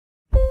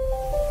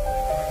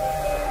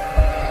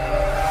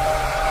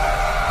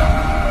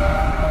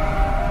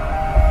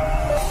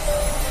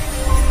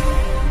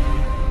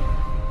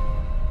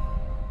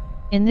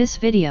In this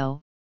video,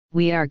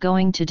 we are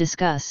going to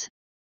discuss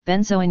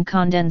benzoin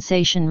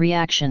condensation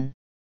reaction.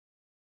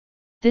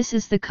 This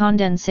is the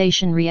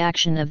condensation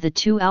reaction of the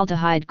two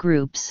aldehyde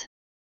groups.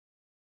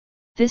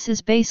 This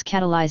is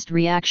base-catalyzed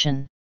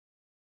reaction.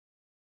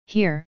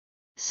 Here,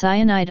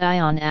 cyanide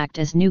ion act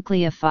as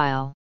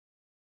nucleophile.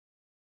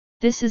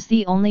 This is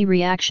the only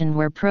reaction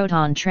where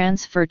proton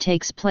transfer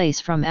takes place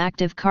from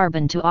active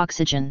carbon to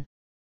oxygen.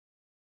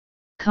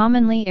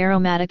 Commonly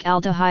aromatic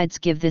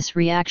aldehydes give this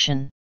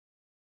reaction.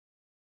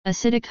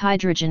 Acidic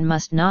hydrogen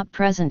must not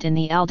present in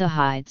the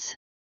aldehydes.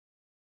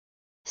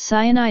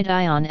 Cyanide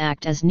ion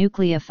act as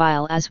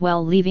nucleophile as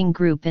well, leaving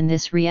group in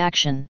this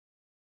reaction.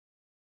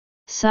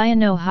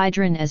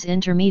 Cyanohydrin as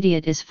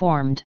intermediate is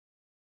formed.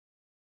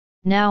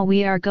 Now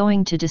we are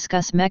going to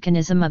discuss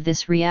mechanism of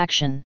this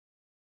reaction.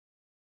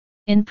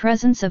 In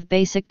presence of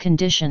basic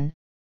condition,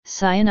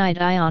 cyanide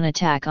ion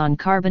attack on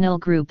carbonyl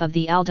group of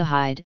the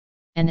aldehyde,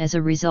 and as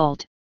a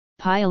result,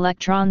 pi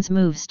electrons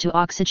moves to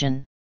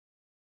oxygen.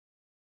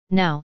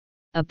 Now,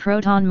 a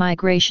proton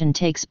migration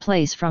takes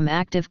place from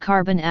active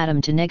carbon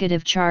atom to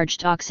negative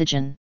charged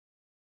oxygen.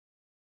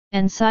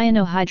 And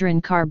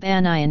cyanohydrin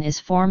carbanion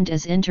is formed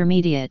as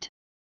intermediate.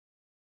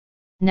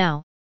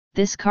 Now,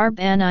 this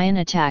carbanion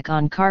attack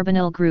on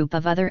carbonyl group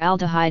of other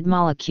aldehyde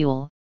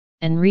molecule,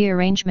 and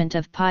rearrangement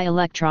of pi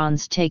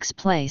electrons takes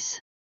place.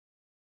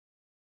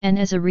 And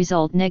as a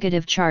result,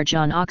 negative charge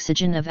on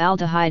oxygen of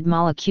aldehyde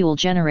molecule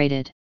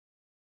generated.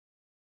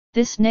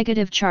 This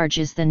negative charge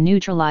is then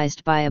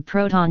neutralized by a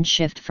proton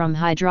shift from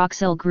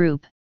hydroxyl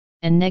group,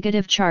 and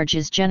negative charge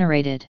is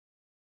generated.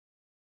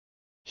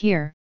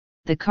 Here,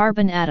 the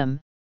carbon atom,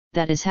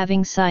 that is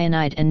having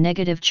cyanide and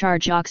negative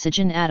charge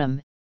oxygen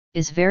atom,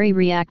 is very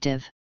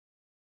reactive.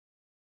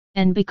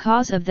 And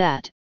because of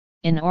that,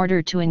 in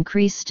order to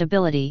increase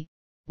stability,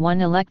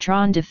 one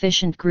electron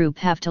deficient group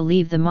have to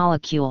leave the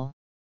molecule.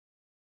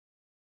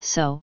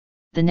 So,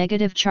 the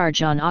negative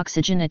charge on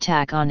oxygen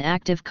attack on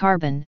active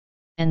carbon,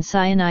 and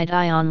cyanide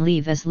ion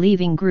leave as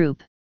leaving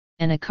group,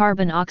 and a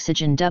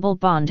carbon-oxygen double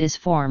bond is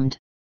formed.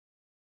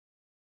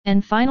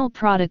 And final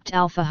product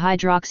alpha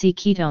hydroxy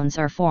ketones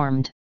are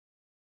formed.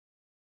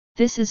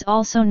 This is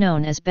also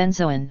known as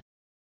benzoin.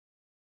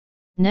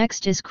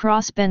 Next is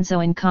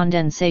cross-benzoin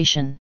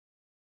condensation.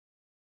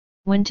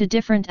 When two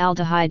different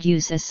aldehyde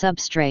use as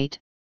substrate,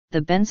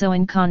 the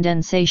benzoin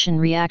condensation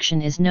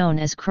reaction is known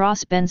as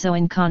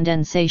cross-benzoin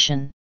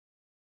condensation.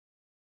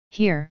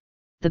 Here,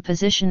 the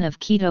position of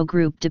keto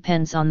group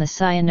depends on the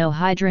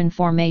cyanohydrin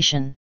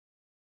formation.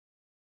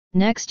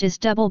 Next is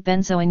double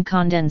benzoin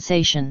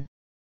condensation.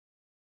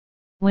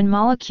 When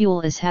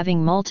molecule is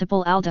having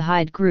multiple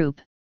aldehyde group,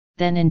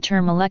 then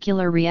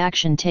intermolecular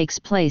reaction takes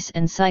place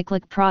and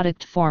cyclic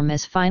product form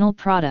as final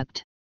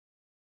product.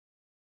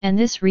 And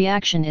this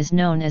reaction is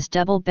known as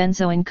double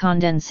benzoin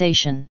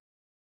condensation.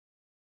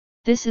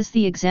 This is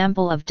the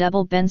example of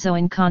double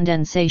benzoin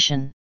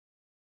condensation.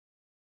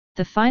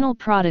 The final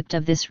product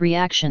of this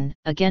reaction,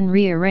 again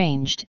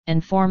rearranged,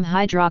 and form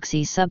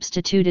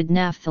hydroxy-substituted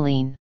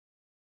naphthalene.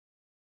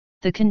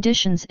 The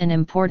conditions and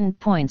important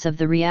points of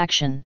the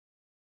reaction.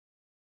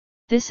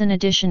 This an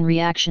addition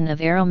reaction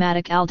of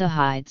aromatic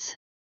aldehydes.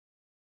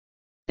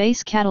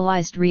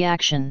 Base-catalyzed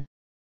reaction.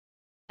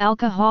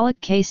 Alcoholic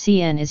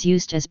KCN is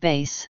used as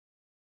base.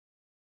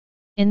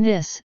 In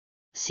this,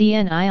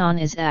 CN ion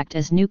is act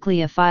as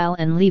nucleophile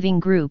and leaving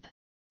group,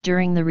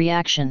 during the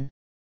reaction.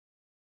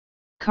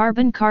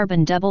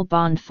 Carbon-carbon double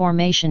bond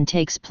formation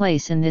takes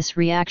place in this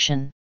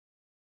reaction.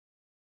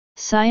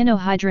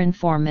 Cyanohydrin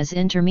form as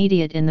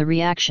intermediate in the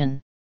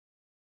reaction.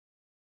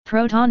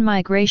 Proton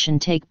migration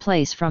take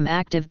place from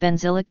active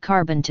benzylic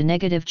carbon to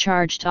negative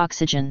charged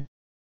oxygen.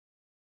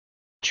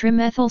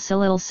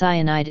 Trimethylsilyl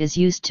cyanide is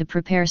used to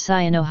prepare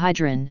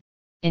cyanohydrin,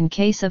 in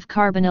case of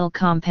carbonyl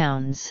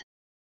compounds.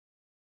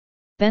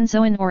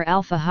 Benzoin or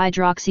alpha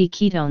hydroxy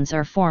ketones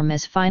are formed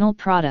as final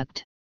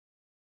product.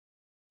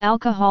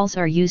 Alcohols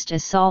are used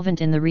as solvent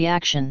in the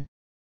reaction.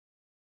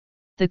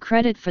 The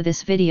credit for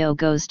this video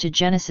goes to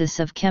Genesis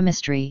of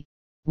Chemistry,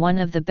 one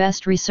of the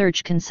best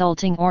research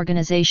consulting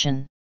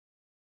organization.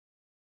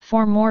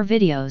 For more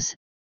videos,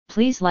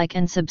 please like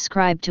and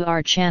subscribe to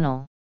our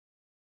channel.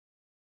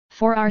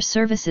 For our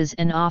services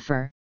and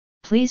offer,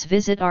 please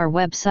visit our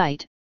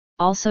website,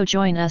 also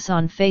join us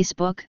on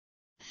Facebook.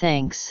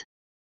 Thanks.